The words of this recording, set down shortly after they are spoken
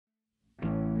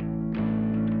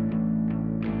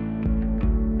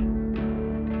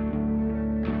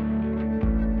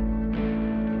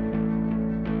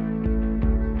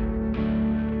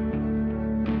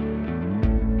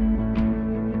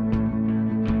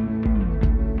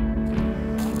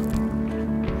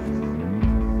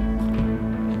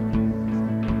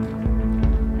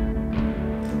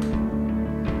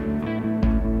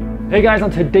Hey guys,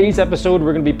 on today's episode,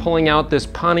 we're gonna be pulling out this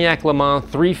Pontiac LeMans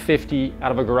 350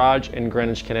 out of a garage in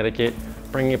Greenwich, Connecticut,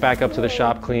 bringing it back up to the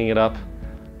shop, cleaning it up,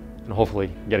 and hopefully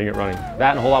getting it running. That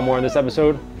and a whole lot more in this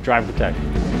episode, Drive Protect.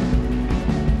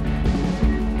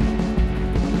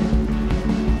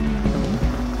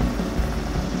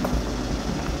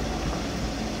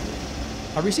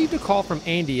 I received a call from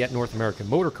Andy at North American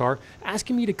Motor Car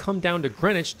asking me to come down to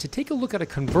Greenwich to take a look at a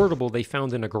convertible they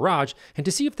found in a garage and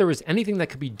to see if there was anything that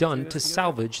could be done to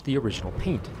salvage the original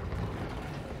paint.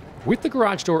 With the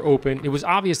garage door open, it was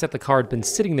obvious that the car had been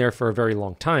sitting there for a very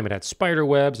long time. It had spider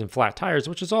webs and flat tires,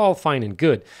 which is all fine and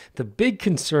good. The big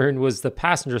concern was the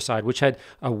passenger side, which had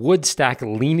a wood stack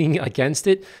leaning against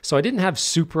it, so I didn't have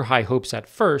super high hopes at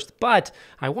first, but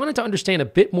I wanted to understand a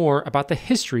bit more about the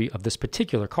history of this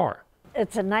particular car.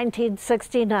 It's a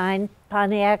 1969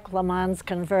 Pontiac LeMans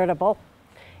convertible.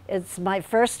 It's my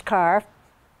first car,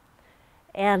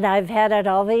 and I've had it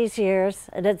all these years,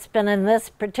 and it's been in this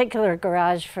particular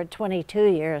garage for 22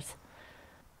 years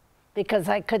because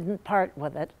I couldn't part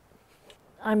with it.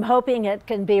 I'm hoping it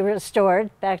can be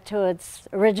restored back to its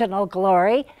original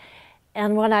glory,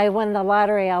 and when I win the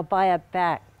lottery, I'll buy it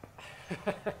back.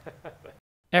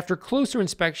 After closer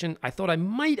inspection, I thought I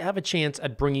might have a chance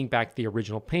at bringing back the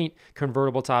original paint,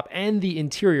 convertible top, and the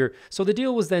interior, so the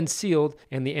deal was then sealed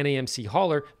and the NAMC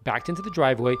hauler backed into the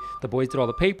driveway. The boys did all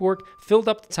the paperwork, filled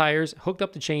up the tires, hooked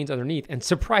up the chains underneath, and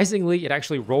surprisingly, it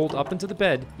actually rolled up into the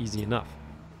bed easy enough.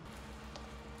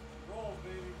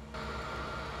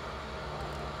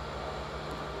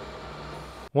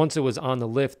 Once it was on the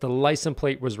lift, the license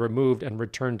plate was removed and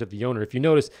returned to the owner. If you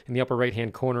notice in the upper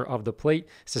right-hand corner of the plate,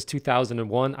 it says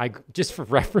 2001. Just for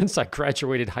reference, I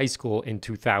graduated high school in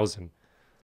 2000.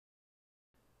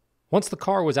 Once the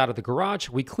car was out of the garage,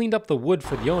 we cleaned up the wood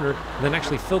for the owner and then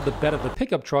actually filled the bed of the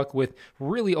pickup truck with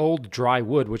really old dry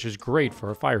wood, which is great for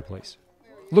a fireplace.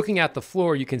 Looking at the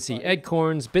floor, you can see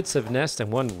acorns, bits of nest,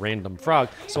 and one random frog,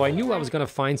 so I knew I was going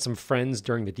to find some friends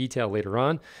during the detail later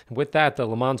on. And with that, the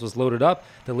LeMans was loaded up,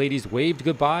 the ladies waved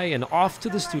goodbye, and off to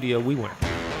the studio we went.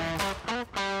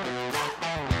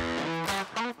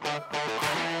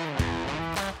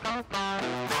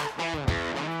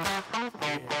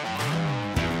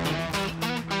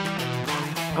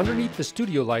 Underneath the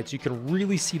studio lights, you can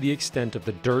really see the extent of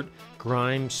the dirt,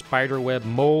 grime, spiderweb,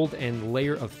 mold, and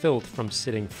layer of filth from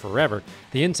sitting forever.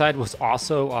 The inside was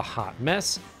also a hot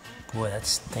mess. Boy, that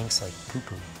stinks like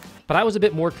poo-poo. But I was a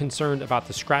bit more concerned about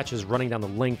the scratches running down the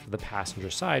length of the passenger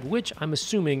side, which I'm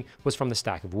assuming was from the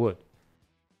stack of wood.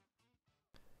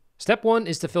 Step one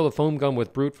is to fill the foam gun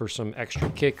with Brute for some extra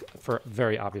kick for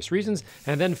very obvious reasons,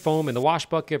 and then foam in the wash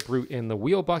bucket, Brute in the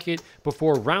wheel bucket,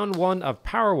 before round one of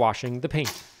power washing the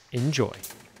paint. Enjoy.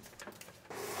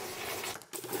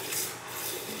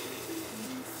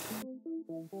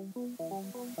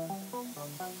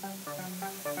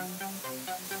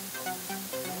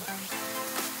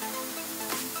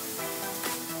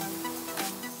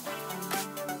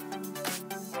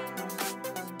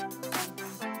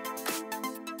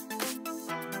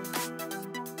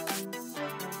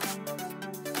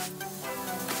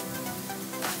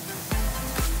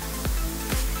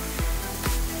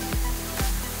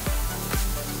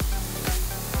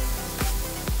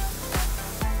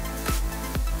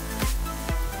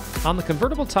 On the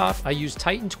convertible top, I used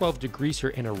Titan 12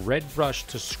 degreaser and a red brush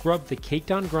to scrub the caked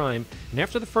on grime, and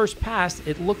after the first pass,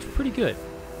 it looked pretty good.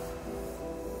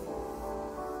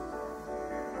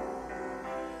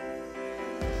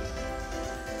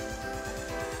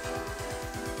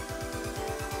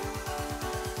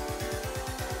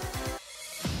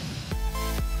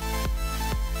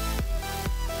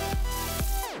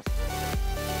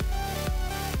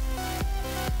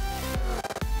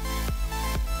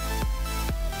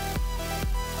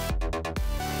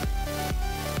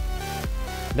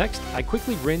 Next, I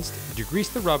quickly rinsed,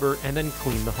 degreased the rubber, and then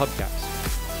cleaned the hubcaps.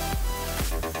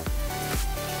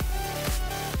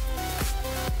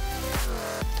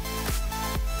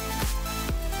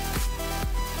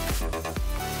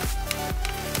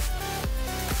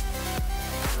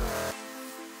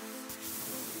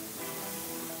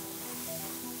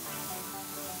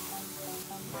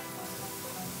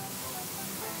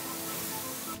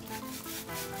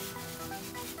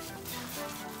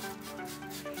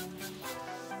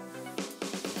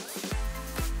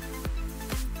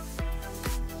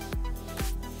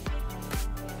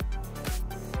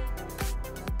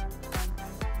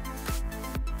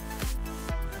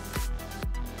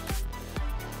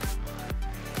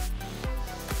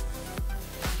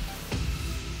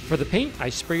 For the paint, I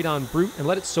sprayed on Brute and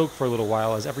let it soak for a little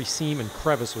while as every seam and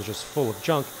crevice was just full of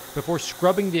junk before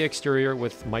scrubbing the exterior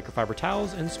with microfiber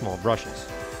towels and small brushes.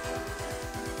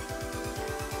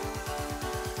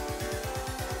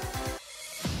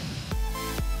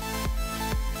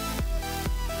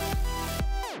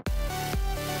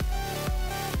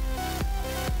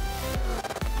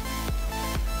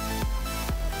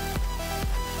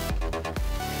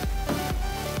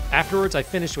 Afterwards, I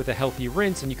finished with a healthy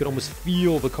rinse, and you could almost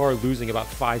feel the car losing about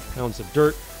 5 pounds of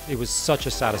dirt. It was such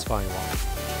a satisfying wash.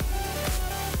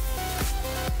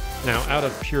 Now, out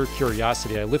of pure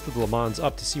curiosity, I lifted the LeMans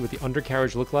up to see what the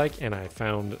undercarriage looked like, and I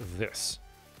found this.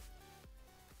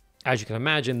 As you can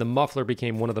imagine, the muffler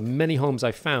became one of the many homes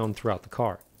I found throughout the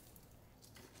car.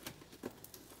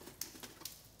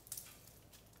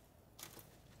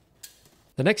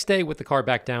 The next day, with the car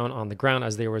back down on the ground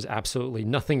as there was absolutely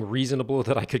nothing reasonable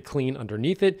that I could clean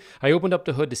underneath it, I opened up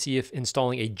the hood to see if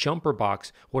installing a jumper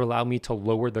box would allow me to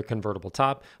lower the convertible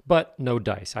top, but no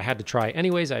dice. I had to try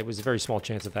anyways. It was a very small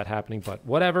chance of that happening, but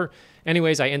whatever.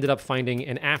 Anyways, I ended up finding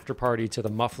an after party to the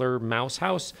muffler mouse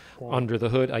house under the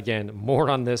hood. Again, more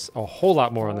on this, a whole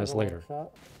lot more on this later.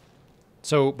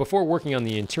 So before working on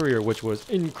the interior, which was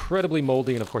incredibly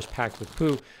moldy and of course packed with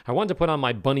poo, I wanted to put on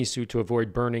my bunny suit to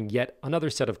avoid burning yet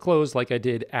another set of clothes like I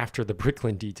did after the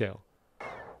Bricklin detail.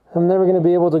 I'm never going to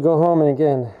be able to go home and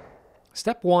again.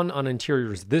 Step one on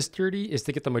interiors this dirty is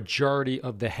to get the majority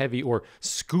of the heavy or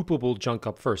scoopable junk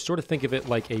up first. Sort of think of it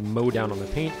like a mow down on the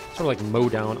paint, sort of like mow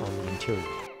down on the interior.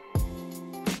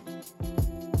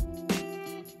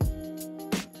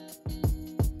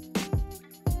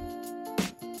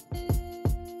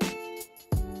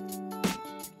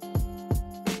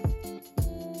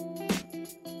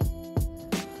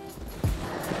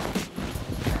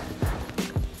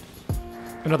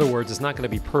 In other words, it's not going to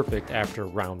be perfect after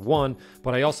round one,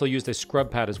 but I also used a scrub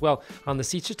pad as well on the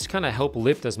seats just to kind of help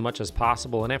lift as much as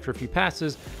possible. And after a few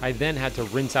passes, I then had to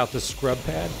rinse out the scrub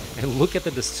pad and look at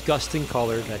the disgusting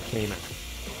color that came out.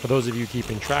 For those of you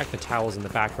keeping track, the towels in the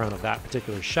background of that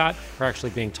particular shot are actually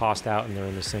being tossed out and they're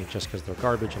in the sink just because they're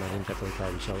garbage and I didn't get to the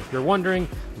garbage. So if you're wondering,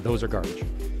 those are garbage.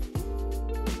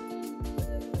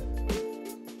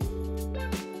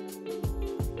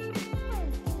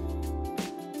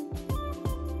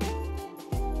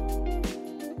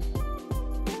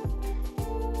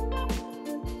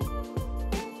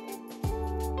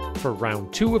 For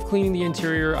round two of cleaning the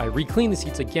interior, I re-cleaned the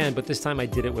seats again, but this time I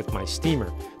did it with my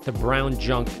steamer. The brown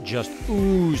junk just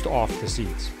oozed off the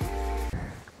seats.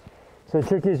 So the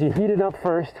trick is you heat it up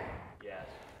first,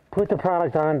 put the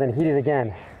product on, then heat it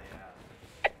again.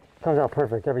 Comes out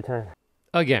perfect every time.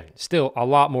 Again, still a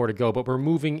lot more to go, but we're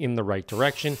moving in the right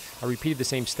direction. I repeated the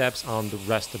same steps on the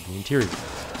rest of the interior.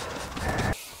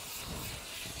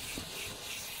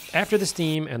 After the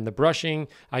steam and the brushing,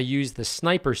 I used the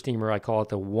sniper steamer, I call it,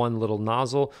 the one little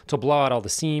nozzle, to blow out all the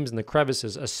seams and the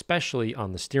crevices, especially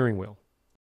on the steering wheel.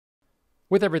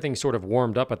 With everything sort of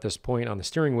warmed up at this point on the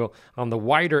steering wheel, on the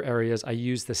wider areas, I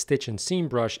used the stitch and seam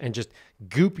brush and just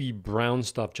goopy brown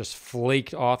stuff just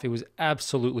flaked off. It was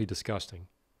absolutely disgusting.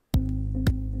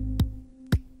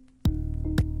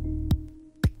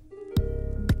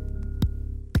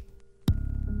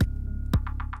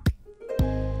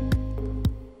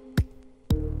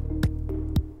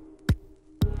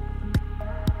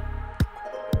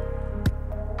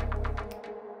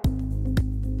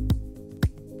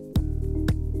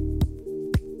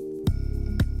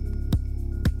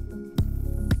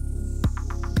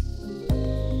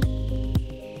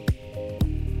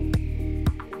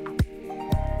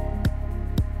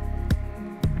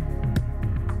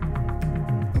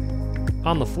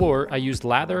 On the floor, I used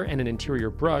lather and an interior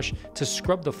brush to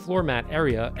scrub the floor mat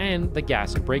area and the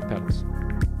gas and brake pedals.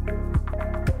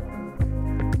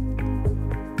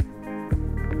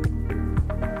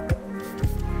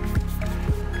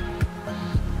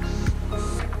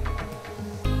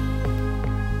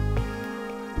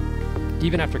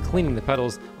 Even after cleaning the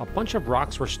pedals, a bunch of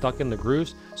rocks were stuck in the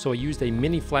grooves, so I used a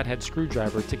mini flathead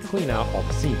screwdriver to clean out all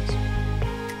the seams.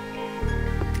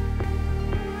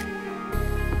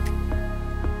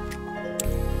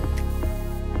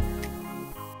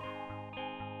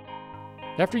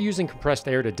 After using compressed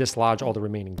air to dislodge all the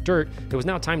remaining dirt, it was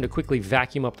now time to quickly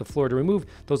vacuum up the floor to remove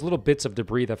those little bits of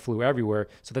debris that flew everywhere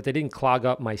so that they didn't clog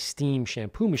up my steam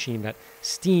shampoo machine that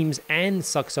steams and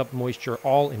sucks up moisture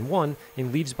all in one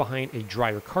and leaves behind a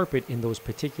drier carpet in those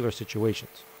particular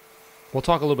situations. We'll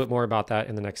talk a little bit more about that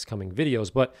in the next coming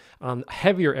videos, but on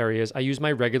heavier areas, I use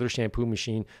my regular shampoo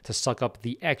machine to suck up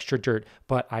the extra dirt,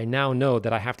 but I now know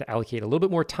that I have to allocate a little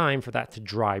bit more time for that to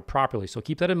dry properly. So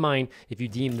keep that in mind if you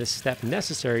deem this step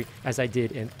necessary, as I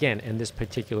did, again, in this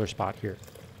particular spot here.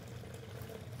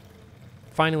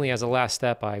 Finally, as a last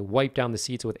step, I wiped down the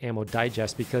seats with AMMO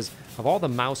Digest because of all the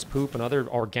mouse poop and other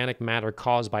organic matter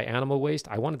caused by animal waste.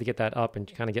 I wanted to get that up and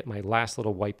kind of get my last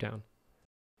little wipe down.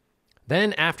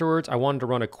 Then afterwards, I wanted to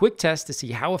run a quick test to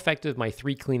see how effective my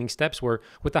 3 cleaning steps were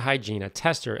with the Hygiena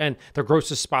tester. And the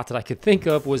grossest spot that I could think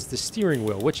of was the steering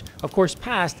wheel, which of course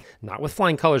passed, not with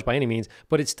flying colors by any means,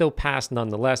 but it still passed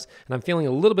nonetheless. And I'm feeling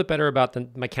a little bit better about the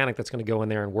mechanic that's going to go in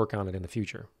there and work on it in the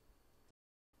future.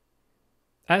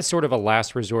 As sort of a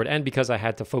last resort, and because I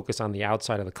had to focus on the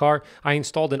outside of the car, I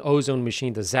installed an ozone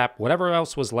machine to zap whatever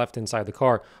else was left inside the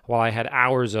car while I had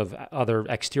hours of other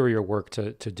exterior work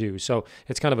to do. So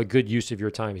it's kind of a good use of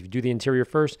your time. If you do the interior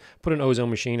first, put an ozone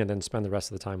machine and then spend the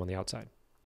rest of the time on the outside.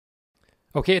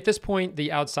 Okay, at this point,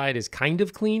 the outside is kind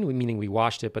of clean, meaning we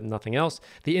washed it, but nothing else.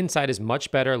 The inside is much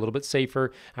better, a little bit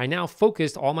safer. I now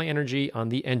focused all my energy on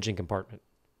the engine compartment.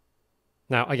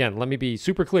 Now, again, let me be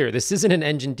super clear. This isn't an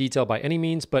engine detail by any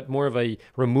means, but more of a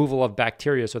removal of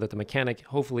bacteria so that the mechanic,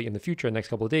 hopefully in the future, the next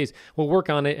couple of days, will work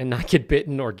on it and not get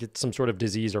bitten or get some sort of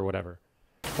disease or whatever.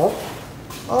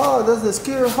 Oh, that's the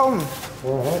screw home.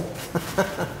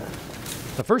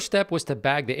 The first step was to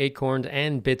bag the acorns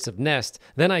and bits of nest.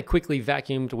 Then I quickly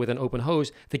vacuumed with an open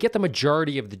hose to get the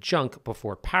majority of the junk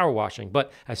before power washing.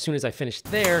 But as soon as I finished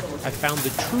there, I found the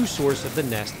true source of the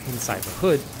nest inside the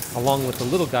hood, along with the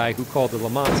little guy who called the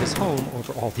LeMans his home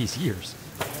over all these years.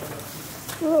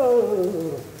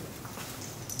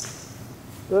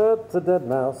 That's a dead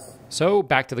mouse. So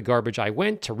back to the garbage I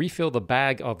went to refill the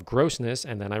bag of grossness,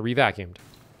 and then I revacuumed.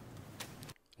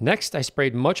 Next, I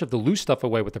sprayed much of the loose stuff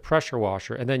away with the pressure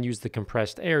washer and then used the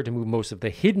compressed air to move most of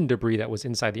the hidden debris that was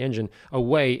inside the engine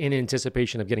away in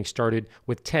anticipation of getting started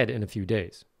with Ted in a few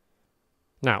days.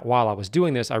 Now, while I was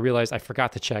doing this, I realized I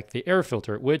forgot to check the air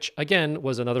filter, which, again,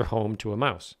 was another home to a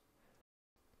mouse.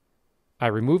 I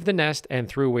removed the nest and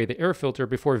threw away the air filter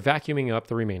before vacuuming up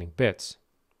the remaining bits.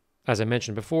 As I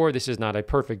mentioned before, this is not a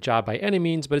perfect job by any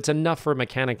means, but it's enough for a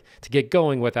mechanic to get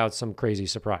going without some crazy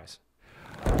surprise.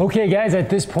 Okay guys, at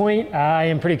this point, I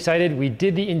am pretty excited. We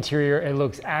did the interior. It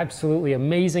looks absolutely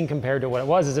amazing compared to what it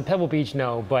was. Is it Pebble Beach?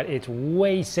 No, but it's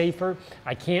way safer.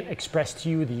 I can't express to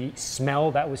you the smell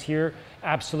that was here.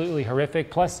 Absolutely horrific.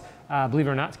 Plus, believe it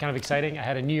or not, it's kind of exciting. I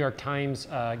had a New York Times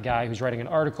guy who's writing an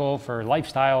article for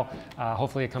Lifestyle.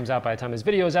 Hopefully it comes out by the time this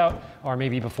video is out, or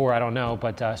maybe before, I don't know,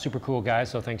 but super cool guys.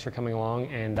 So thanks for coming along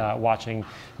and watching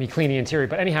me clean the interior.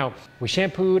 But anyhow, we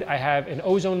shampooed. I have an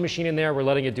ozone machine in there. We're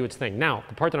letting it do its thing. Now,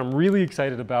 the part that I'm really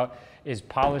excited about is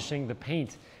polishing the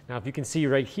paint. Now, if you can see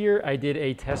right here, I did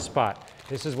a test spot.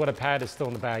 This is what a pad is still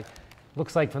in the bag.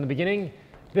 Looks like from the beginning.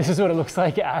 This is what it looks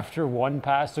like after one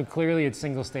pass. So clearly it's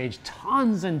single stage.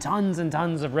 Tons and tons and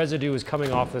tons of residue is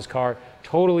coming off this car.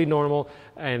 Totally normal.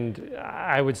 And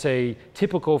I would say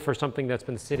typical for something that's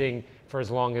been sitting for as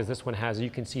long as this one has. You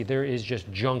can see there is just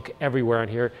junk everywhere on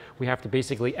here. We have to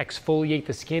basically exfoliate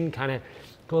the skin, kind of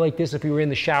go like this if we were in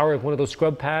the shower with one of those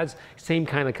scrub pads. Same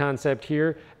kind of concept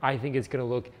here. I think it's gonna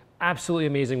look absolutely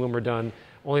amazing when we're done.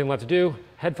 Only thing left to do,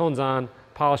 headphones on,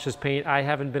 polish this paint. I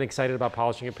haven't been excited about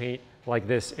polishing a paint like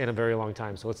this in a very long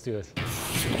time, so let's do this.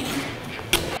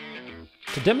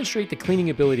 To demonstrate the cleaning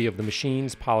ability of the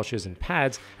machines, polishes, and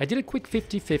pads, I did a quick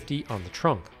 50-50 on the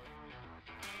trunk.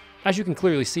 As you can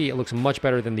clearly see, it looks much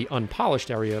better than the unpolished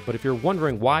area, but if you're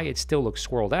wondering why it still looks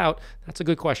swirled out, that's a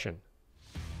good question.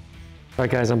 All right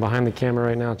guys, I'm behind the camera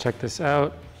right now, check this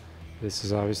out. This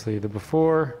is obviously the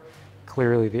before,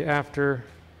 clearly the after.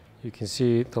 You can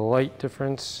see the light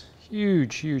difference,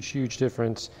 huge, huge, huge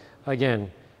difference.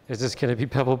 Again, is this gonna be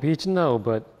Pebble Beach? No,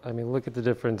 but I mean, look at the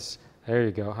difference. There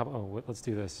you go. Let's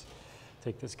do this.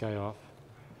 Take this guy off.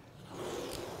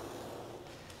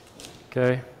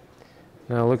 Okay.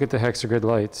 Now look at the hexagrid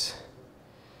lights.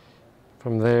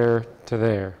 From there to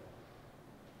there.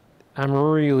 I'm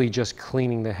really just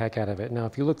cleaning the heck out of it. Now,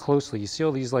 if you look closely, you see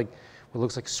all these like, what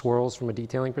looks like swirls from a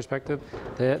detailing perspective?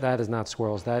 That is not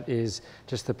swirls. That is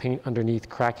just the paint underneath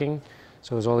cracking.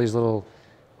 So there's all these little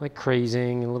like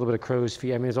crazing and a little bit of crow's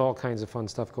feet. I mean, there's all kinds of fun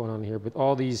stuff going on here, but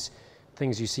all these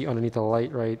things you see underneath the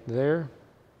light right there,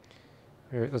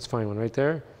 let's find one right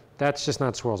there. That's just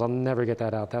not swirls. I'll never get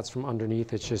that out. That's from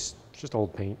underneath. It's just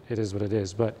old paint. It is what it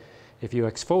is. But if you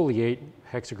exfoliate,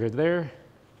 hexagrid there,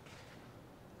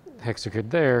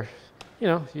 hexagrid there, you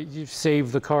know, you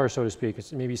save the car, so to speak.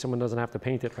 Maybe someone doesn't have to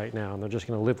paint it right now and they're just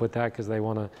going to live with that because they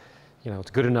want to, you know, it's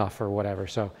good enough or whatever.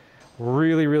 So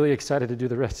really, really excited to do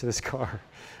the rest of this car.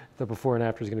 The before and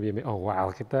after is going to be, oh wow,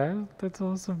 look at that. That's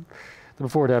awesome. The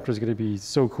before and after is going to be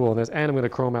so cool in this. And I'm going to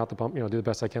chrome out the bump, you know, do the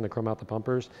best I can to chrome out the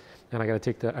bumpers. And I got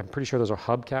to take I'm pretty sure those are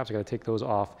hub caps. I got to take those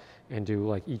off and do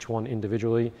like each one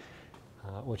individually,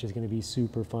 which is going to be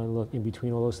super fun. Look, in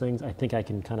between all those things, I think I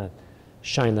can kind of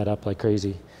shine that up like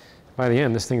crazy. By the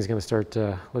end, this thing's going to start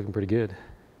looking pretty good.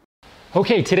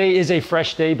 Okay, today is a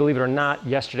fresh day, believe it or not.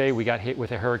 Yesterday we got hit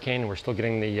with a hurricane and we're still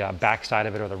getting the backside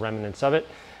of it, or the remnants of it.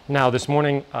 Now this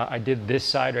morning I did this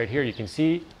side right here. You can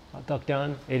see, I'll duck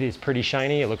down. It is pretty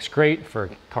shiny. It looks great for a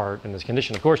car in this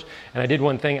condition, of course. And I did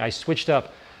one thing, I switched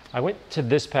up. I went to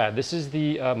this pad. This is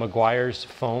the Meguiar's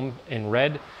foam in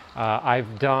red.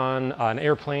 I've done an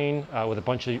airplane with a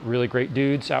bunch of really great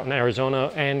dudes out in Arizona,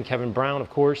 and Kevin Brown, of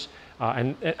course,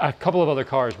 and a couple of other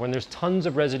cars. When there's tons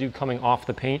of residue coming off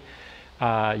the paint,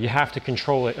 you have to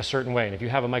control it a certain way. And if you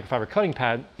have a microfiber cutting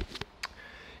pad,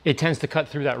 it tends to cut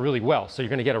through that really well. So you're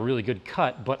gonna get a really good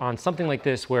cut. But on something like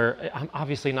this, where I'm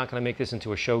obviously not gonna make this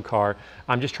into a show car,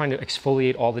 I'm just trying to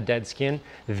exfoliate all the dead skin.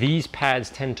 These pads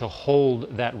tend to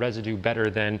hold that residue better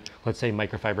than, let's say,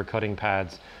 microfiber cutting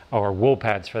pads or wool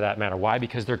pads for that matter. Why?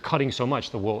 Because they're cutting so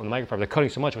much, the wool and the microfiber, they're cutting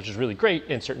so much, which is really great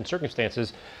in certain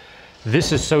circumstances.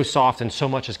 This is so soft and so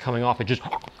much is coming off,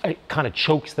 it kind of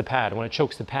chokes the pad. When it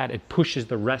chokes the pad, it pushes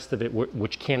the rest of it,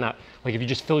 which cannot, like if you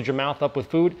just filled your mouth up with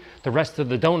food, the rest of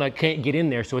the donut can't get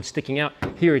in there, so it's sticking out.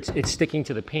 Here, it's sticking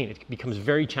to the paint. It becomes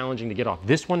very challenging to get off.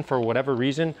 This one, for whatever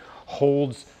reason,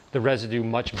 holds the residue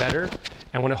much better.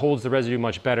 And when it holds the residue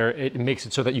much better, it makes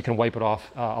it so that you can wipe it off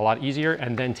a lot easier,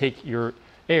 and then take your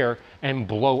air and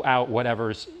blow out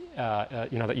whatever's,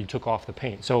 that you took off the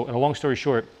paint. So in a long story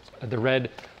short, the red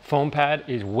foam pad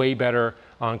is way better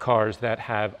on cars that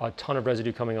have a ton of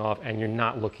residue coming off, and you're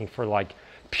not looking for like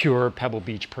pure Pebble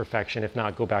Beach perfection. If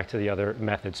not, go back to the other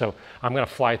method. So I'm gonna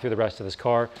fly through the rest of this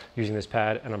car using this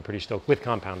pad, and I'm pretty stoked, with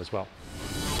compound as well.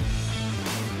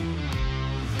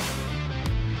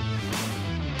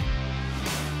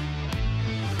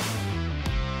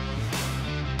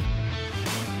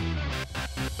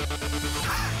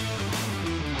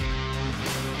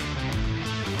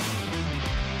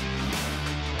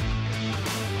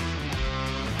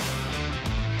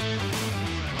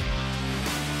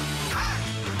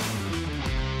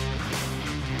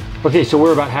 Okay, so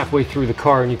we're about halfway through the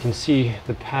car, and you can see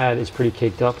the pad is pretty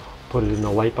caked up. Put it in the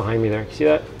light behind me there. See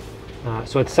that?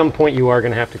 So at some point you are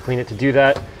going to have to clean it. To do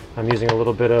that, I'm using a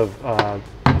little bit of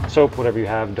soap, whatever you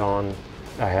have. Dawn,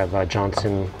 I have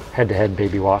Johnson head-to-head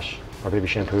baby wash or baby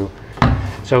shampoo.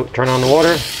 So turn on the water.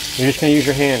 You're just going to use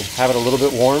your hand. Have it a little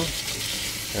bit warm.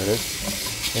 There it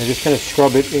is. And you're just going to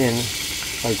scrub it in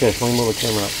like this. Let me move the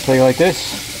camera up. So you like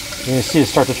this. You're going to see it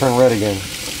start to turn red again.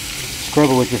 Scrub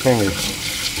it with your fingers.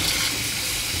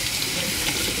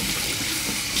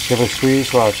 Give it a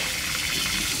squeeze, watch.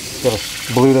 See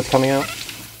the blue that's coming out?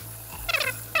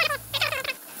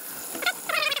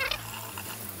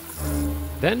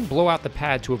 Then blow out the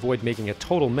pad to avoid making a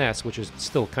total mess, which is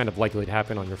still kind of likely to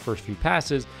happen on your first few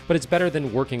passes, but it's better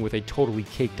than working with a totally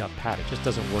caked up pad. It just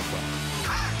doesn't work well.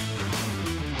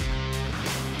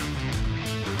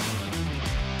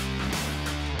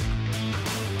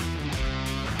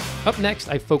 Up next,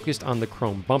 I focused on the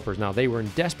chrome bumpers. Now, they were in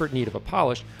desperate need of a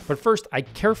polish, but first I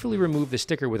carefully removed the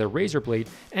sticker with a razor blade,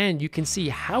 and you can see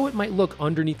how it might look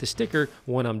underneath the sticker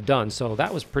when I'm done, so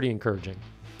that was pretty encouraging.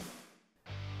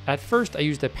 At first, I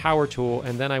used a power tool,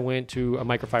 and then I went to a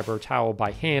microfiber towel by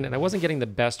hand, and I wasn't getting the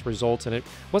best results, and it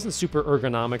wasn't super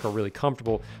ergonomic or really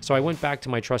comfortable, so I went back to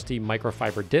my trusty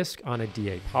microfiber disc on a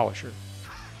DA polisher.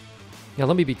 Now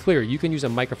let me be clear, you can use a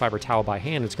microfiber towel by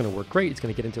hand, it's going to work great, it's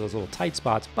going to get into those little tight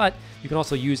spots, but you can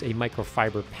also use a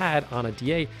microfiber pad on a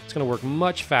DA, it's going to work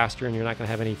much faster and you're not going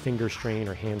to have any finger strain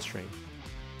or hand strain.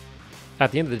 At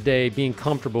the end of the day, being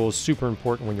comfortable is super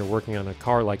important when you're working on a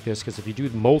car like this, because if you do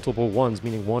multiple ones,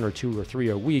 meaning 1 or 2 or 3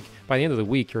 a week, by the end of the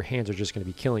week, your hands are just going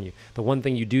to be killing you. The one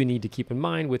thing you do need to keep in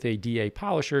mind with a DA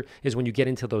polisher is when you get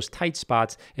into those tight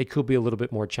spots, it could be a little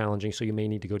bit more challenging, so you may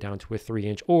need to go down to a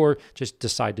 3-inch or just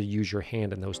decide to use your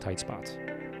hand in those tight spots.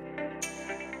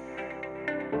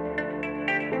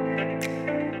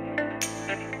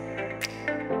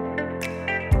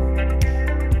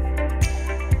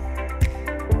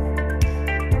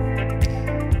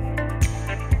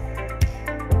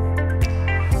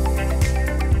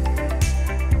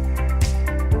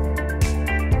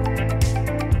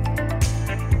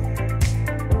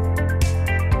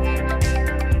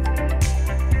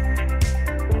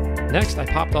 Next, I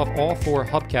popped off all 4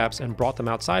 hubcaps and brought them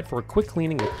outside for a quick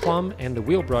cleaning with plum and the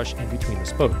wheel brush in between the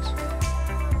spokes.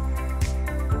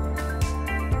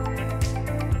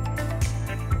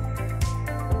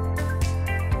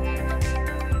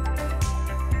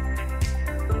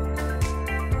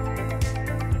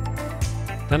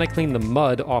 Then I cleaned the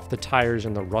mud off the tires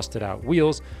and the rusted out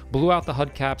wheels, blew out the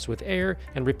hubcaps with air,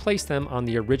 and replaced them on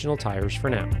the original tires for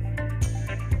now.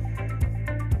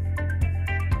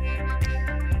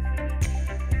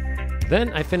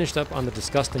 Then I finished up on the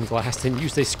disgusting glass and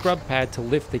used a scrub pad to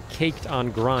lift the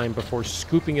caked-on grime before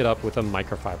scooping it up with a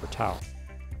microfiber towel.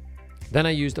 Then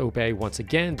I used Obey once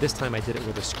again. This time I did it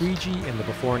with a squeegee, and the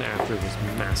before and after was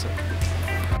massive.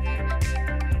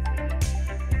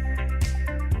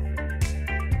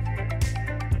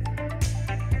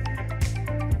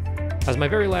 As my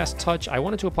very last touch, I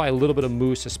wanted to apply a little bit of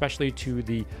mousse, especially to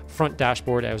the front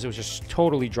dashboard, as it was just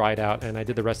totally dried out, and I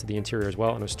did the rest of the interior as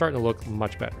well, and it was starting to look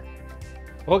much better.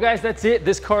 Well guys, that's it.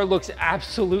 This car looks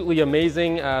absolutely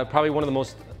amazing. Probably one of the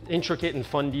most intricate and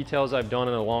fun details I've done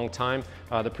in a long time.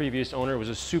 The previous owner was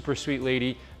a super sweet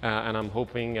lady, and I'm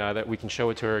hoping that we can show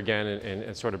it to her again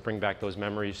and sort of bring back those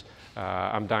memories.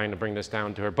 I'm dying to bring this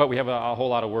down to her, but we have a whole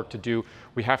lot of work to do.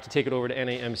 We have to take it over to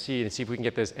NAMC and see if we can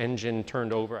get this engine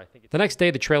turned over. The next day,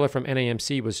 the trailer from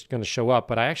NAMC was going to show up,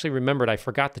 but I actually remembered I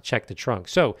forgot to check the trunk.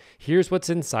 So here's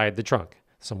what's inside the trunk: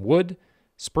 some wood,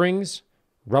 springs,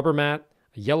 rubber mat,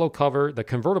 a yellow cover, the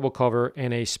convertible cover,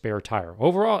 and a spare tire.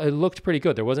 Overall, it looked pretty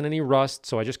good. There wasn't any rust,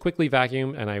 so I just quickly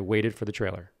vacuumed and I waited for the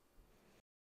trailer.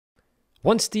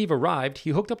 Once Steve arrived, he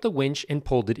hooked up the winch and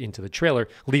pulled it into the trailer,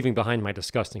 leaving behind my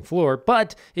disgusting floor,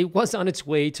 but it was on its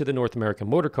way to the North American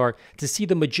Motor Car to see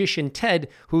the magician Ted,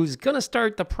 who's gonna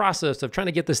start the process of trying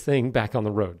to get this thing back on the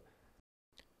road.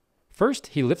 First,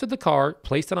 he lifted the car,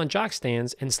 placed it on jock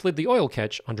stands, and slid the oil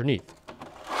catch underneath.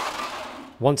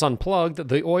 Once unplugged,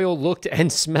 the oil looked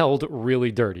and smelled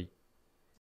really dirty.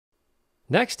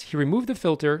 Next, he removed the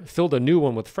filter, filled a new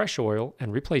one with fresh oil,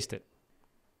 and replaced it.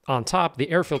 On top,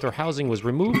 the air filter housing was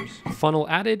removed, funnel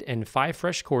added, and 5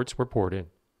 fresh quarts were poured in.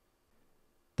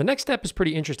 The next step is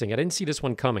pretty interesting. I didn't see this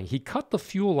one coming. He cut the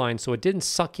fuel line so it didn't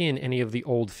suck in any of the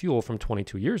old fuel from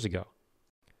 22 years ago.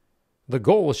 The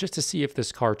goal was just to see if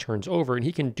this car turns over, and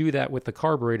he can do that with the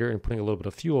carburetor and putting a little bit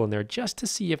of fuel in there just to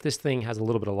see if this thing has a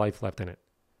little bit of life left in it.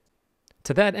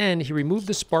 To that end, he removed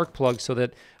the spark plug so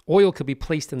that oil could be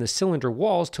placed in the cylinder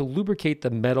walls to lubricate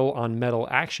the metal-on-metal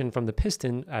action from the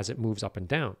piston as it moves up and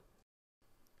down.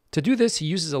 To do this, he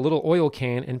uses a little oil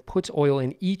can and puts oil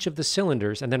in each of the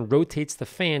cylinders and then rotates the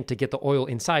fan to get the oil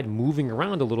inside moving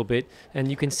around a little bit,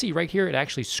 and you can see right here it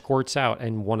actually squirts out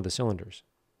in one of the cylinders.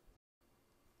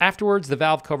 Afterwards, the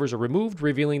valve covers are removed,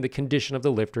 revealing the condition of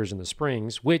the lifters and the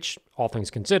springs, which, all things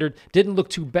considered, didn't look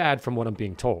too bad from what I'm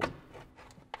being told.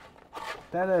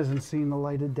 That hasn't seen the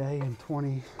light of day in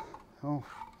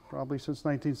probably since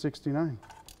 1969.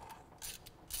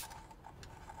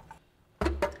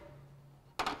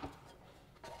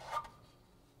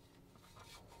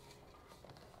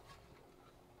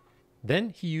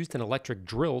 Then he used an electric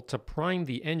drill to prime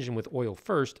the engine with oil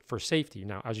first for safety.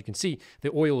 Now, as you can see,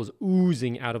 the oil is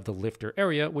oozing out of the lifter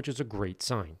area, which is a great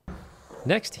sign.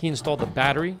 Next, he installed the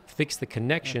battery, fixed the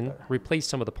connection, replaced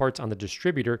some of the parts on the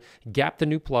distributor, gapped the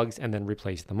new plugs, and then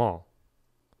replaced them all.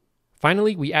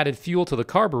 Finally, we added fuel to the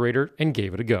carburetor and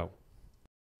gave it a go.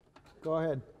 Go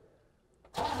ahead.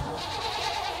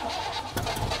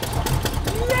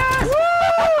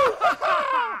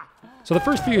 So the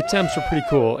first few attempts were pretty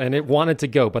cool, and it wanted to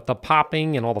go, but the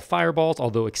popping and all the fireballs,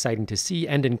 although exciting to see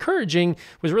and encouraging,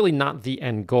 was really not the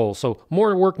end goal, so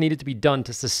more work needed to be done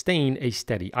to sustain a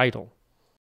steady idle.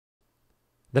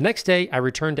 The next day, I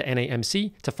returned to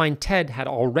NAMC to find Ted had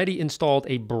already installed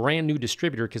a brand new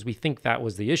distributor because we think that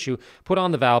was the issue, put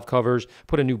on the valve covers,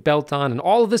 put a new belt on, and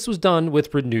all of this was done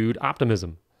with renewed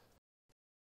optimism.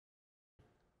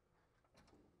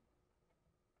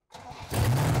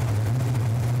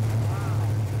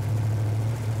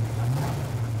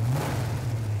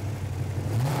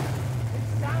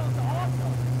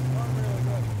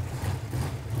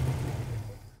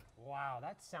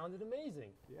 That sounded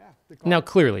amazing. Yeah. Now,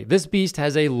 clearly, this beast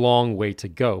has a long way to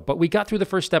go, but we got through the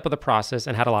first step of the process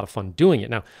and had a lot of fun doing it.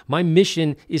 Now, my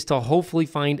mission is to hopefully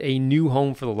find a new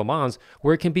home for the LeMans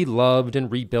where it can be loved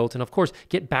and rebuilt and, of course,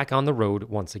 get back on the road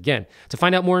once again. To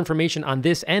find out more information on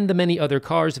this and the many other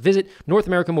cars, visit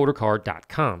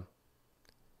NorthAmericanMotorCar.com.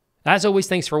 As always,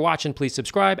 thanks for watching. Please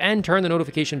subscribe and turn the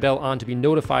notification bell on to be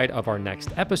notified of our next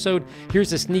episode.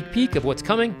 Here's a sneak peek of what's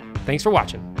coming. Thanks for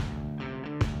watching.